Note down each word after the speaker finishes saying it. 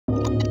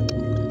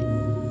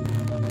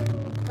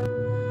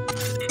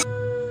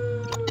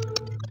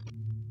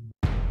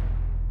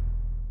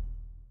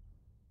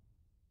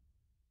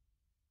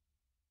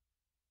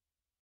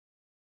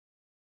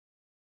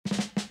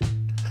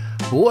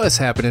What's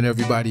happening,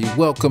 everybody?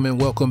 Welcome and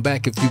welcome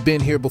back. If you've been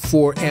here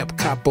before, Amp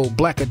Capo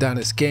Black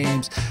Adonis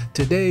Games.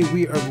 Today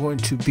we are going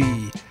to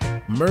be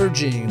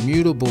merging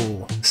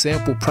Mutable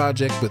Sample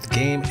Project with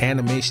Game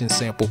Animation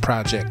Sample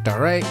Project,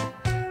 alright?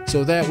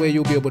 So that way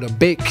you'll be able to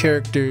bake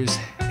characters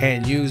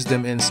and use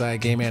them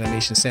inside Game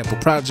Animation Sample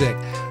Project.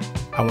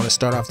 I want to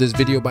start off this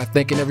video by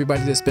thanking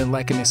everybody that's been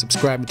liking and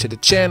subscribing to the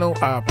channel.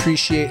 I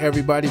appreciate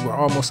everybody. We're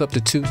almost up to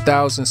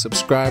 2,000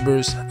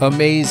 subscribers.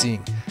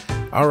 Amazing.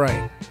 All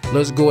right,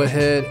 let's go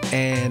ahead,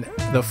 and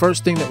the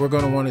first thing that we're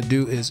going to want to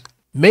do is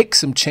make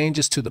some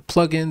changes to the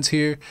plugins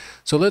here.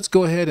 So let's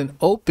go ahead and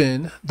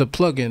open the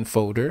plugin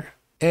folder,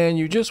 and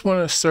you just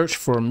want to search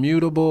for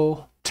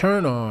Mutable,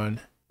 turn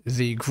on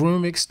the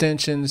groom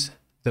extensions,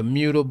 the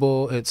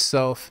Mutable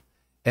itself,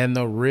 and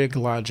the rig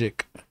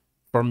logic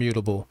for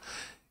Mutable.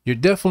 You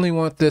definitely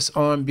want this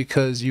on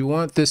because you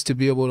want this to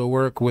be able to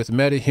work with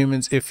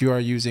metahumans if you are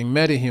using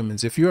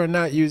metahumans. If you are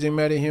not using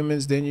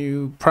metahumans, then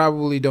you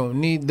probably don't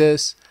need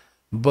this,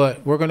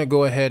 but we're going to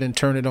go ahead and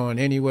turn it on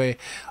anyway.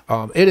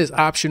 It is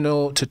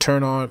optional to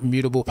turn on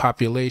mutable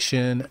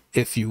population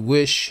if you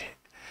wish.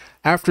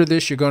 After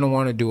this, you're going to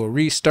want to do a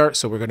restart.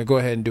 So we're going to go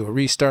ahead and do a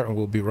restart and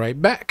we'll be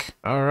right back.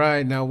 All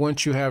right, now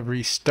once you have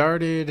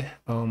restarted,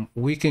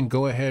 we can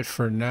go ahead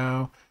for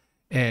now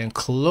and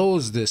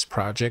close this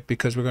project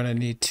because we're going to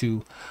need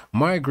to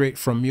migrate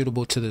from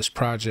Mutable to this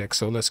project.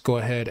 So let's go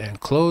ahead and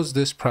close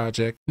this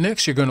project.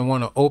 Next, you're going to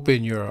want to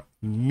open your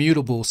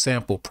Mutable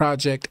Sample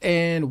Project,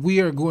 and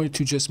we are going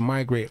to just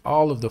migrate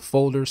all of the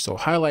folders. So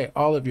highlight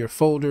all of your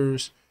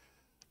folders,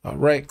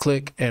 right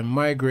click and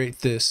migrate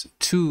this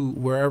to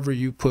wherever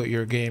you put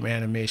your Game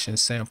Animation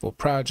Sample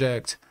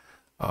Project.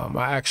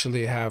 I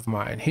actually have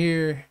mine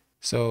here.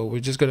 So we're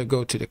just going to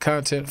go to the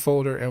content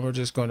folder and we're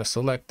just going to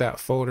select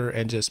that folder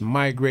and just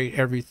migrate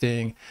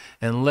everything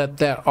and let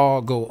that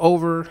all go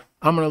over.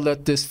 I'm going to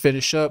let this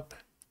finish up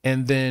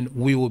and then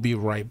we will be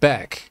right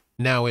back.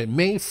 Now it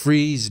may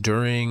freeze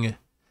during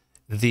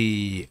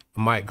the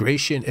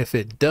migration. If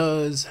it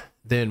does,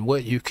 then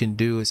what you can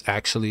do is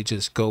actually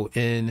just go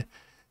in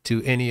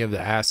to any of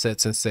the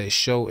assets and say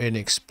show in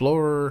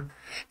Explorer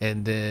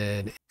and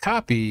then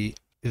copy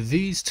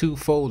these two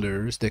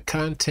folders, the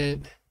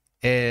content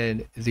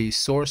and the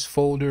source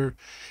folder,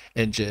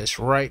 and just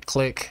right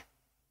click,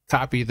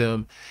 copy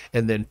them,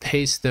 and then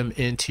paste them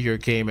into your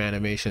Game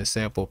Animation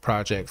Sample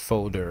Project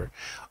folder.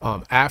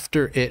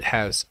 After it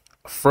has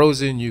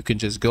frozen, you can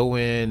just go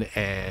in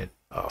and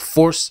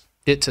force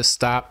it to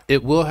stop.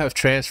 It will have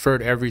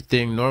transferred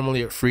everything.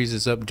 Normally it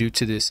freezes up due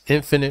to this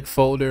infinite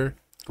folder,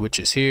 which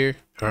is here.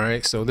 All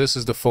right, so this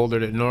is the folder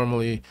that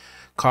normally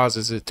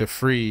causes it to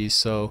freeze.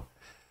 So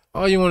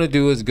all you want to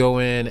do is go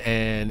in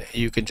and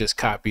you can just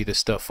copy the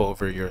stuff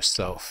over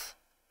yourself.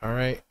 All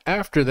right.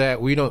 After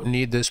that, we don't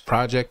need this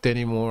project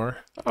anymore.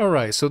 All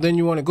right. So then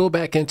you want to go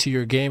back into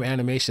your Game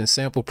Animation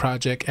Sample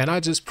Project, and I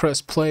just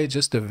press play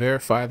just to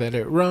verify that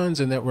it runs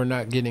and that we're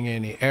not getting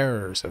any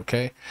errors.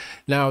 Okay.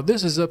 Now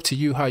this is up to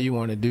you how you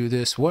want to do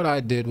this. What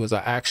I did was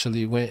I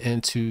actually went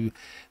into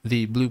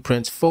the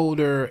blueprints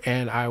folder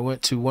and I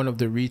went to one of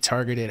the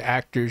retargeted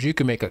actors. You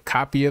can make a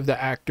copy of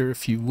the actor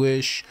if you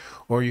wish,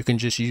 or you can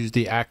just use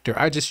the actor.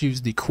 I just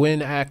used the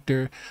Quinn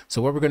actor.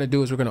 So what we're going to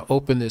do is we're going to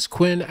open this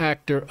Quinn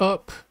actor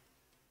up.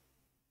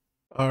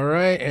 All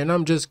right, and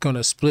I'm just going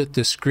to split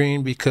the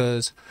screen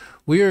because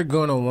we are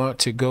going to want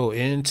to go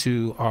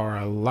into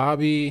our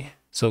lobby.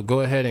 So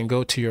go ahead and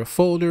go to your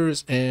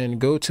folders and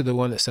go to the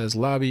one that says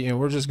lobby, and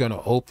we're just going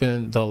to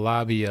open the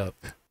lobby up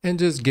and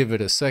just give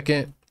it a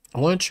second.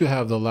 Once you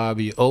have the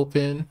lobby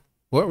open,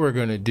 what we're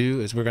going to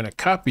do is we're going to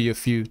copy a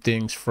few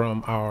things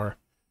from our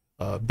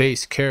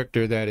base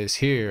character that is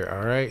here.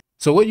 All right,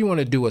 so what you want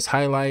to do is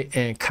highlight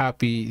and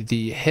copy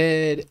the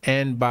head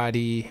and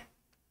body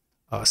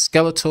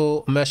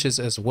skeletal meshes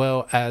as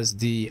well as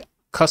the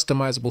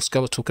customizable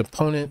skeletal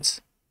components,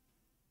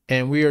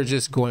 and we are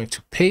just going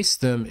to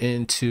paste them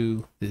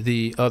into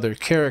the other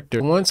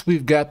character. Once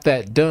we've got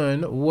that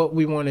done, what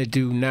we want to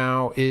do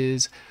now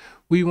is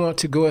we want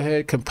to go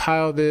ahead,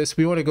 compile this.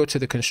 We want to go to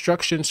the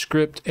construction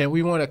script and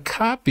we want to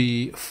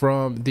copy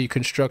from the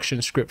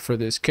construction script for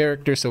this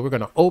character. So we're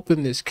going to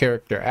open this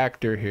character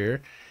actor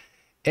here,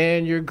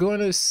 and you're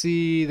going to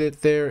see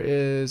that there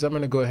is, I'm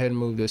going to go ahead and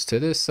move this to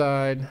this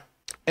side.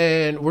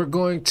 And we're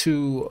going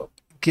to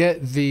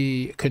get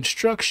the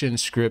construction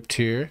script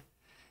here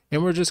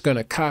and we're just going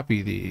to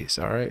copy these.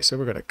 All right, so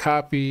we're going to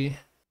copy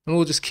and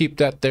we'll just keep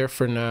that there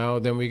for now.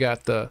 Then we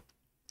got the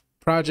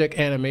project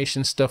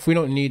animation stuff. We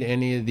don't need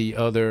any of the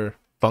other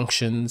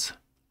functions.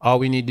 All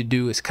we need to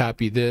do is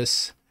copy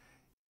this.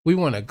 We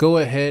want to go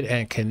ahead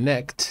and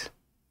connect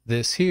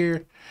this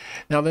here.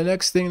 Now the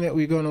next thing that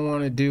we're going to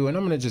want to do, and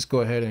I'm going to just go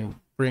ahead and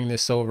bring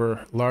this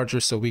over larger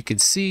so we can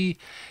see,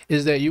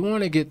 is that you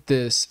want to get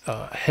this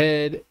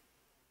head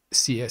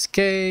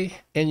CSK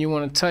and you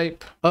want to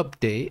type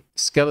update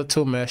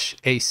skeletal mesh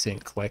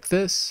async like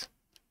this.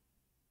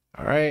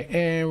 All right,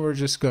 and we're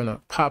just going to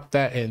pop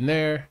that in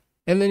there,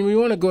 and then we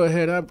want to go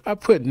ahead, I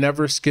put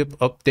never skip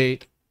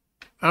update.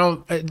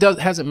 It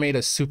hasn't made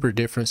a super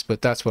difference,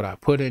 but that's what I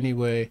put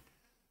anyway.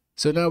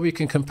 So now we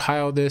can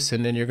compile this,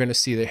 and then you're going to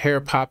see the hair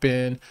pop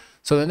in.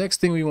 So the next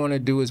thing we want to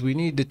do is we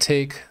need to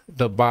take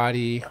the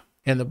body,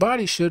 and the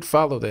body should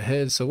follow the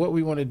head. So what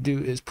we want to do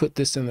is put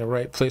this in the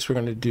right place. We're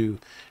going to do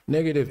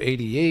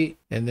 -88,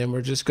 and then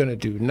we're just going to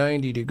do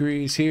 90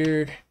 degrees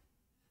here.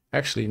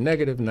 Actually,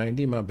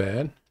 -90, my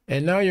bad.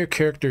 And now your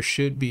character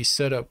should be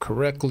set up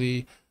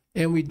correctly.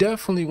 And we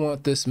definitely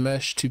want this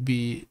mesh to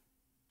be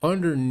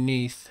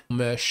underneath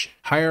mesh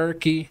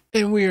hierarchy.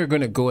 And we are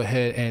going to go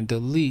ahead and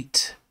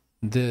delete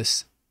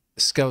this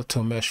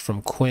skeletal mesh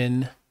from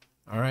Quinn.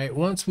 All right,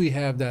 once we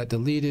have that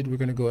deleted, we're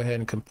going to go ahead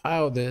and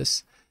compile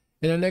this.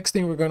 And the next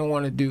thing we're going to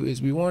want to do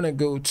is we want to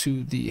go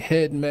to the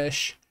head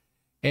mesh,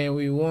 and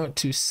we want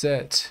to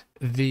set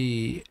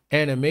the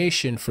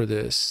animation for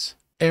this.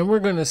 And we're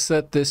going to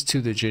set this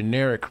to the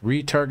generic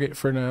retarget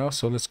for now.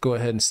 So let's go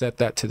ahead and set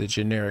that to the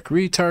generic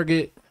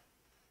retarget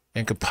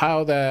and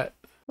compile that.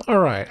 All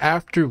right,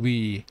 after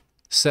we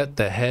set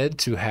the head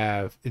to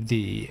have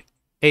the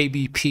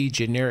ABP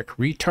generic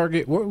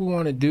retarget, what we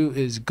want to do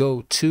is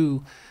go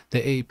to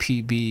the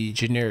APB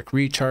generic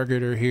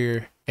retargeter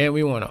here, and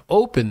we want to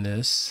open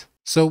this.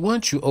 So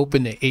once you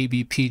open the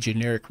ABP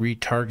generic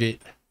retarget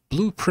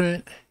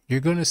blueprint, you're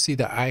going to see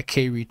the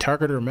IK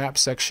retargeter map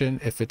section.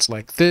 If it's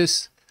like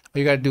this, all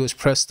you got to do is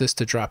press this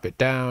to drop it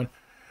down.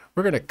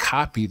 We're going to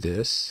copy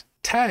this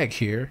tag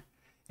here.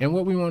 And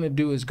what we want to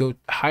do is go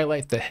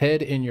highlight the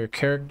head in your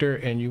character,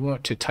 and you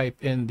want to type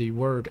in the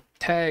word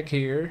tag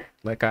here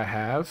like I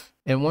have.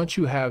 And once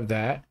you have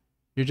that,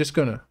 you're just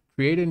going to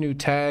create a new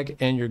tag,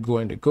 and you're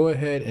going to go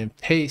ahead and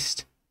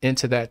paste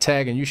into that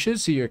tag, and you should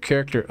see your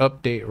character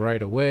update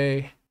right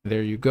away.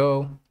 There you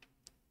go.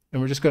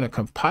 And we're just going to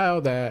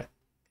compile that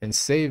and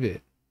save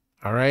it.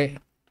 All right.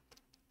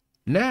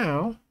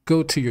 Now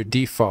go to your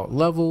default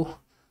level,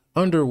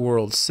 under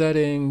world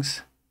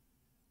settings.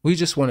 We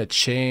just want to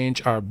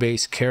change our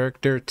base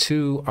character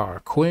to our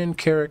Quinn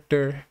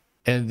character,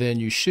 and then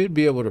you should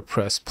be able to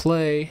press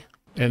play,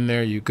 and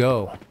there you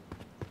go.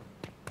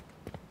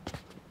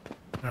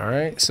 All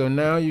right, so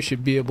now you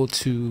should be able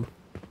to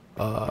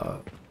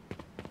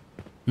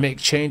make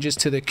changes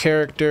to the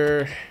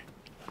character,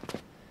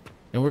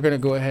 and we're going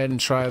to go ahead and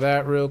try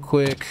that real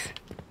quick.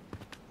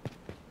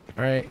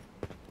 All right,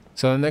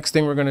 so the next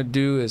thing we're going to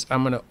do is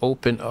I'm going to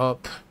open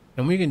up,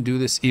 and we can do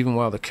this even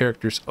while the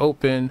character's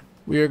open.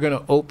 We are going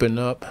to open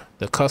up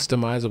the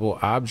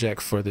customizable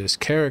object for this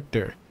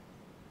character.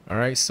 All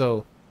right,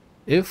 so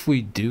if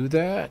we do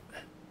that,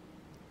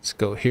 let's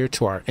go here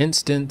to our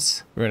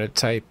instance. We're going to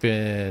type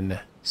in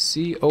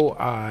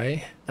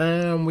COI,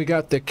 and we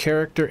got the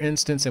character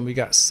instance, and we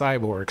got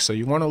Cyborg. So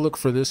you want to look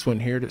for this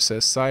one here that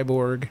says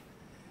Cyborg,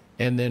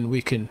 and then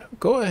we can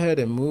go ahead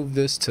and move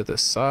this to the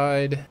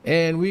side,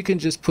 and we can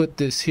just put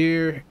this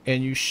here,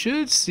 and you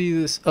should see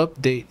this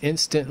update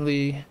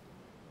instantly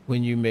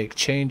when you make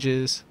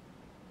changes.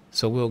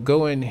 So we'll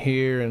go in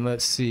here and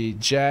let's see,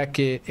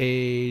 jacket,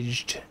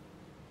 aged,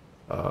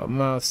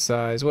 mouth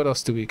size. What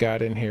else do we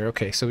got in here?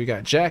 Okay, so we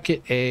got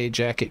jacket A,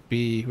 jacket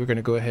B. We're going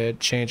to go ahead,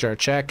 change our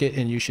jacket,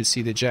 and you should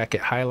see the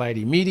jacket highlight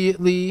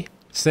immediately.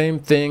 Same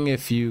thing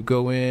if you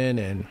go in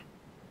and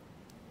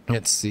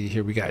let's see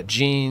here, we got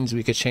jeans.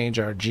 We could change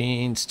our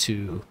jeans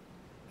to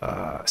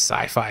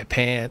sci-fi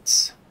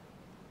pants.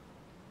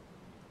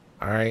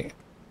 All right,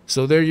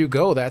 so there you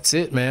go. That's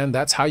it, man.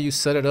 That's how you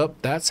set it up.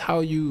 That's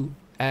how you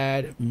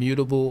add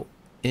Mutable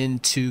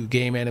into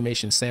Game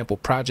Animation Sample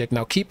Project.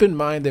 Now keep in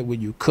mind that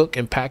when you cook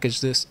and package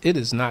this, it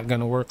is not going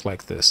to work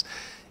like this.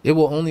 It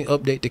will only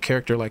update the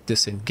character like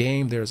this in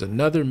game. There's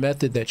another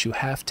method that you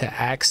have to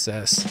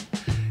access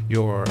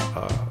your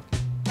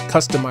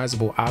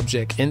customizable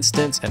object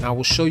instance, and I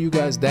will show you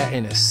guys that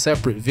in a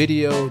separate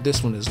video.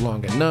 This one is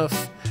long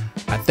enough.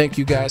 I thank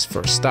you guys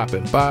for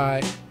stopping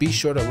by. Be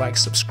sure to like,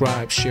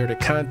 subscribe, share the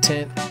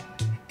content,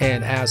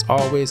 and as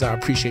always, I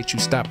appreciate you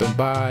stopping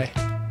by.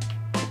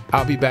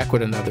 I'll be back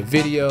with another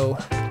video.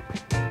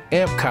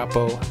 Amp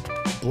Capo,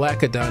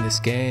 Black Adonis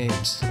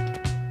Games.